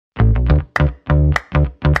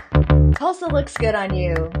Tulsa looks good on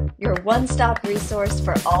you, your one-stop resource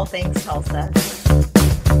for all things Tulsa.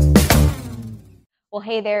 Well,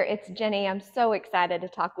 hey there, it's Jenny. I'm so excited to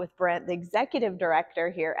talk with Brent, the executive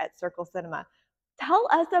director here at Circle Cinema. Tell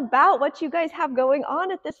us about what you guys have going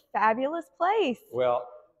on at this fabulous place. Well,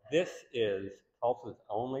 this is Tulsa's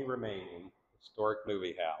only remaining historic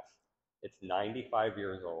movie house. It's 95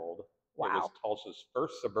 years old. It was Wow. Tulsa's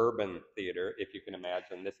first suburban theater, if you can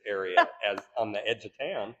imagine this area as on the edge of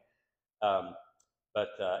town. But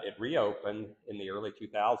it reopened in the early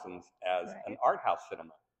 2000s as an Right. art house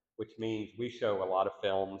cinema, which means we show a lot of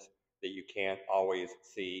films that you can't always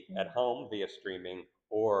see at home via streaming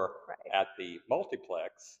or Right. at the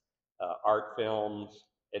multiplex. Art films,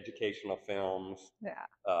 educational films, Yeah.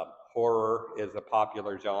 horror is a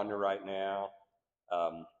popular genre right now.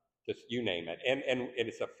 Just you name it. And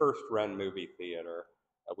it's a first run movie theater.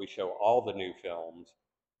 We show all the new films.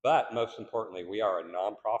 But most importantly, we are a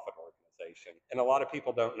nonprofit organization. And a lot of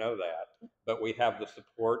people don't know that. But we have the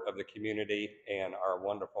support of the community and our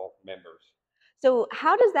wonderful members. So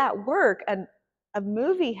how does that work? A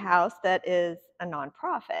movie house that is a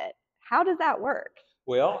nonprofit, how does that work?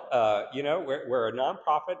 Well, we're a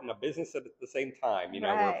nonprofit and a business at the same time. We're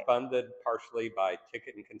Right. funded partially by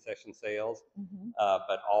ticket and concession sales, Mhm.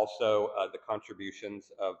 but also the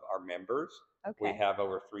contributions of our members. We Okay. have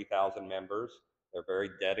over 3,000 members. They're very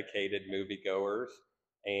dedicated moviegoers.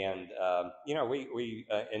 And, we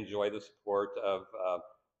enjoy the support of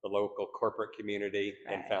the local corporate community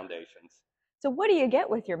and Right. foundations. So what do you get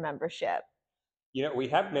with your membership? We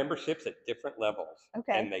have memberships at different levels,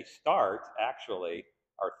 Okay. and they start actually.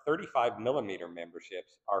 Our 35 millimeter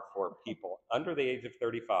memberships are for people under the age of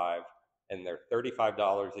 35, and they're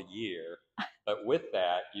 $35 a year. But with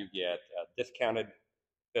that, you get discounted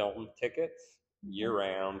film tickets year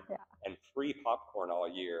round Yeah. and free popcorn all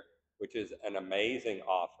year, which is an amazing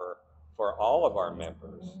offer for all of our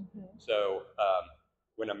members. So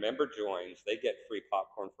when a member joins, they get free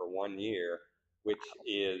popcorn for 1 year, which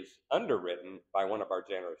is underwritten by one of our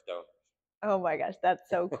generous donors. Oh my gosh, that's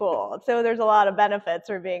so cool. So there's a lot of benefits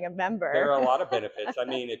for being a There member. are a lot of benefits. I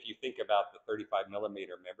mean, if you think about the 35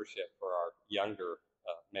 millimeter membership for our younger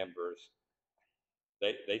members,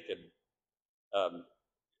 they could um,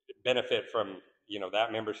 benefit from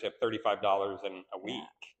that membership $35 in a week.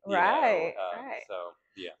 Right, right. So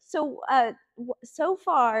yeah. So, so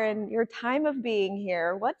far in your time of being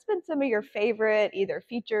here, what's been some of your favorite either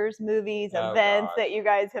features, movies, Oh events gosh. that you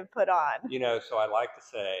guys have put on? So I like to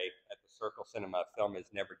say at the Circle Cinema, a film is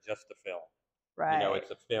never just a film. Right.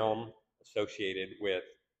 It's a film associated with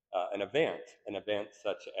an event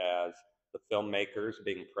such as the filmmakers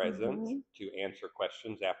being present to answer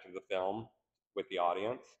questions after the film with the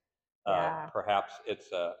audience. Yeah. Perhaps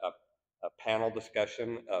it's a panel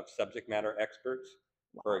discussion of subject matter experts.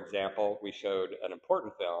 For example, we showed an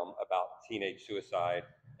important film about teenage suicide,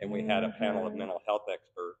 and we had a panel of mental health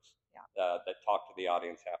experts that talked to the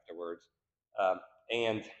audience afterwards. Um,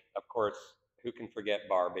 and of course, who can forget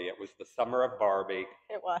Barbie? It was the summer of Barbie.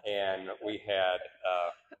 It was. And we had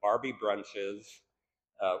Barbie brunches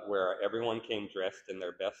where everyone came dressed in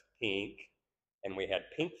their best pink, and we had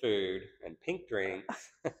pink food and pink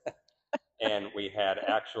drinks. And we had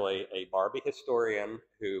actually a Barbie historian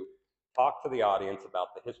who talked to the audience about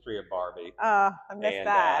the history of Barbie. I missed and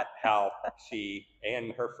that. how she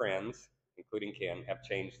and her friends, including Ken, have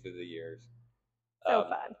changed through the years. So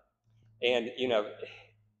fun. And,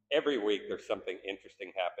 every week there's something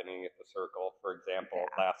interesting happening at the Circle. For example,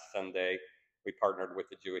 last Sunday, we partnered with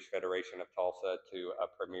the Jewish Federation of Tulsa to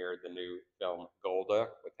premiere the new film Golda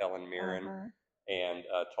with Helen Mirren. And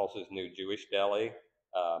Tulsa's new Jewish deli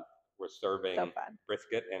was serving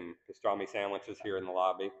brisket and pastrami sandwiches here in the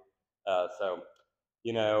lobby. A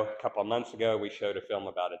couple of months ago, we showed a film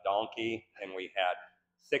about a donkey, and we had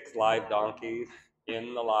 6 live donkeys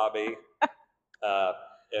in the lobby.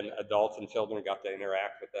 And adults and children got to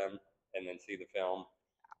interact with them and then see the film.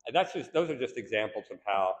 And those are just examples of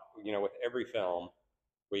how, with every film,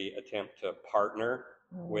 we attempt to partner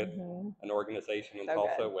with an organization in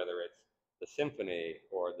Tulsa, whether it's the symphony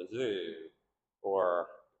or the zoo or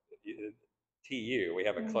TU. We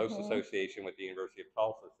have a close association with the University of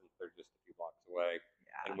Tulsa since they're just a few blocks away,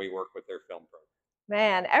 and we work with their film program.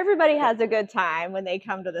 Man, everybody has a good time when they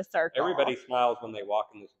come to the Circle. Everybody smiles when they walk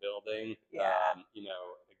in this building.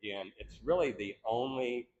 Again, it's really the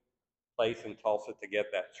only place in Tulsa to get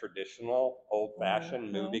that traditional,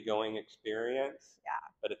 old-fashioned movie-going experience.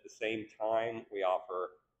 But at the same time, we offer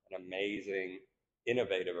an amazing,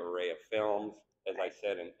 innovative array of films, as I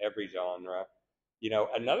said, in every genre.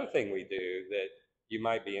 Another thing we do that you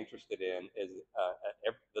might be interested in is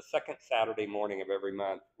the second Saturday morning of every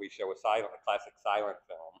month, we show a classic silent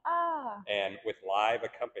film, Ah, and with live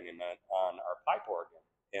accompaniment on our pipe organ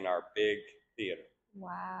in our big theater.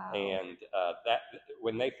 wow. And that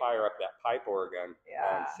when they fire up that pipe organ on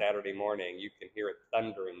Yeah, Saturday morning, you can hear it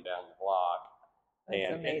thundering down the block. that's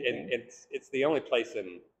And amazing. it's the only place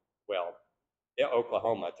in, well,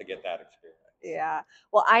 Oklahoma to get that experience. Yeah.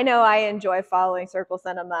 Well, I know I enjoy following Circle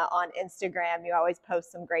Cinema on Instagram. You always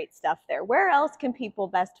post some great stuff there. Where else can people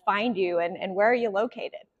best find you, and where are you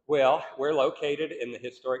located? Well, we're located in the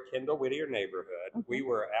historic Kendall Whittier neighborhood. Mhm. We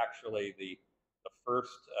were actually the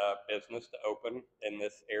first business to open in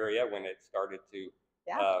this area when it started to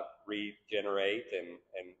Yeah. regenerate and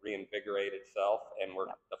reinvigorate itself. And we're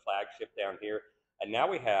Yep. the flagship down here. And now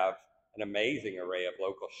we have an amazing array of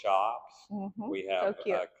local shops. Mhm. We So have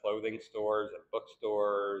cute. clothing stores and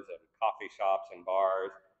bookstores and coffee shops and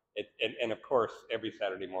bars. And of course, every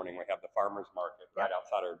Saturday morning we have the farmers market right Yep.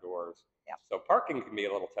 outside our doors. Yep. So parking can be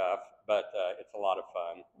a little tough, but it's a lot of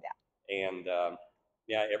fun. Yeah. And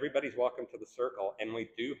yeah, everybody's welcome to the Circle, and we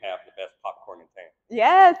do have the best popcorn in town.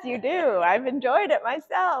 Yes, you do. I've enjoyed it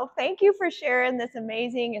myself. Thank you for sharing this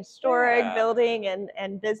amazing historic Yeah. building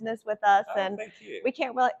and business with us. Oh, And thank you. we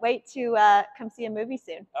can't wait to come see a movie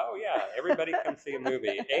soon. Oh yeah, everybody come see a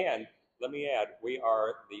movie. And let me add, we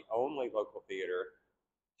are the only local theater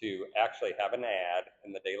to actually have an ad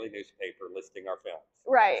in the daily newspaper listing our films.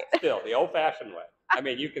 Right. Still, the old-fashioned way. I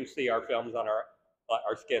mean, you can see our films on our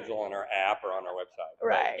schedule on our app or on our website.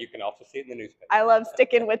 Right. You can also see it in the newspaper. I love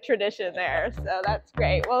sticking with tradition there. So that's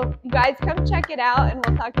great. Well, you guys come check it out, and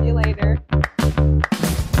we'll talk to you later.